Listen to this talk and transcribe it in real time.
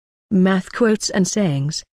Math quotes and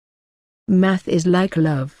sayings. Math is like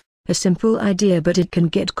love, a simple idea but it can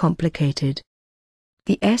get complicated.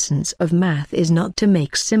 The essence of math is not to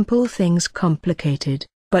make simple things complicated,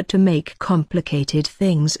 but to make complicated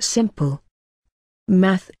things simple.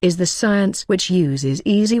 Math is the science which uses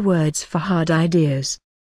easy words for hard ideas.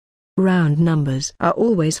 Round numbers are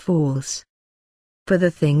always false. For the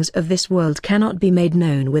things of this world cannot be made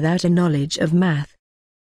known without a knowledge of math.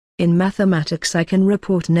 In mathematics I can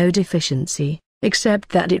report no deficiency, except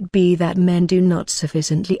that it be that men do not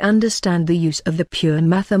sufficiently understand the use of the pure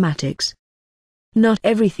mathematics. Not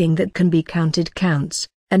everything that can be counted counts,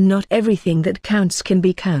 and not everything that counts can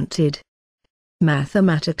be counted.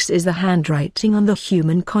 Mathematics is the handwriting on the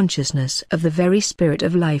human consciousness of the very spirit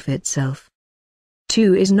of life itself.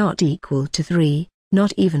 2 is not equal to 3,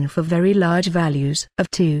 not even for very large values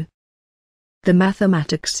of 2. The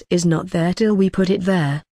mathematics is not there till we put it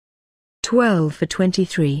there. 12 for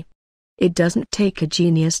 23. It doesn't take a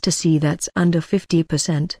genius to see that's under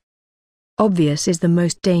 50%. Obvious is the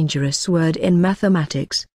most dangerous word in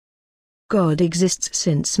mathematics. God exists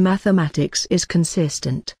since mathematics is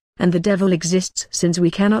consistent, and the devil exists since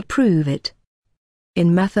we cannot prove it.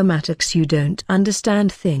 In mathematics you don't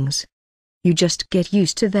understand things. You just get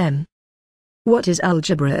used to them. What is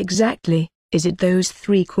algebra exactly? Is it those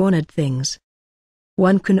three-cornered things?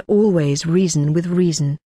 One can always reason with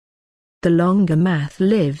reason. The longer math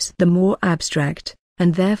lives, the more abstract,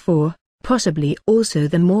 and therefore, possibly also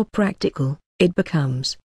the more practical, it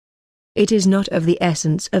becomes. It is not of the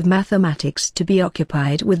essence of mathematics to be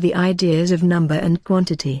occupied with the ideas of number and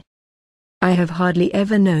quantity. I have hardly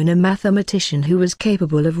ever known a mathematician who was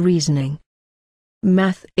capable of reasoning.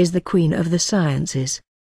 Math is the queen of the sciences.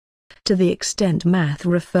 To the extent math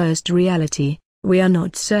refers to reality, we are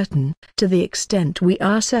not certain. To the extent we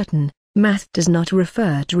are certain, math does not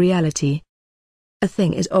refer to reality. A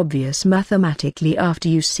thing is obvious mathematically after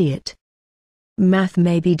you see it. Math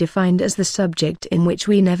may be defined as the subject in which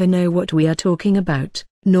we never know what we are talking about,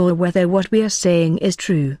 nor whether what we are saying is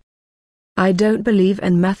true. I don't believe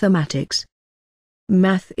in mathematics.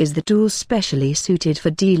 Math is the tool specially suited for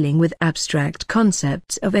dealing with abstract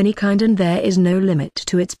concepts of any kind, and there is no limit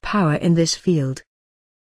to its power in this field.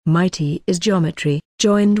 Mighty is geometry,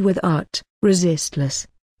 joined with art, resistless.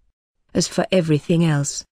 As for everything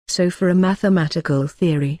else, so for a mathematical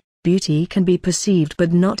theory, beauty can be perceived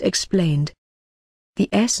but not explained. The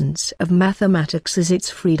essence of mathematics is its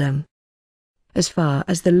freedom. As far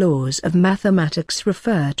as the laws of mathematics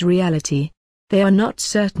refer to reality, they are not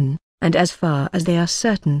certain, and as far as they are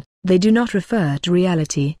certain, they do not refer to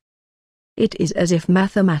reality. It is as if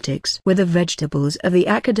mathematics were the vegetables of the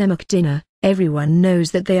academic dinner. Everyone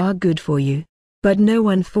knows that they are good for you, but no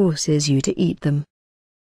one forces you to eat them.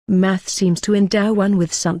 Math seems to endow one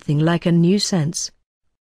with something like a new sense.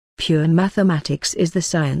 Pure mathematics is the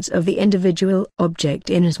science of the individual object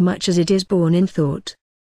inasmuch as it is born in thought.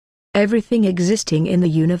 Everything existing in the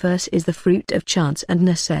universe is the fruit of chance and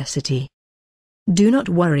necessity. Do not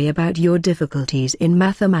worry about your difficulties in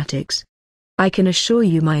mathematics. I can assure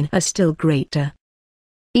you mine are still greater.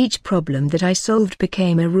 Each problem that I solved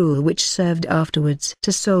became a rule which served afterwards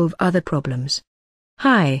to solve other problems.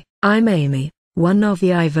 Hi, I'm Amy, one of the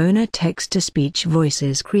Ivona text-to-speech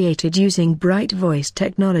voices created using Bright Voice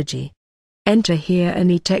technology. Enter here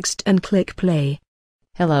any text and click play.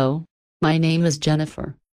 Hello, my name is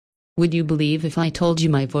Jennifer. Would you believe if I told you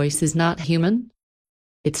my voice is not human?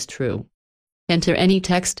 It's true. Enter any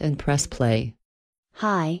text and press play.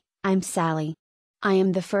 Hi, I'm Sally. I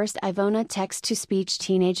am the first Ivona text-to-speech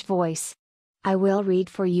teenage voice. I will read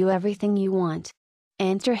for you everything you want.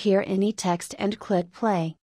 Enter here any text and click play.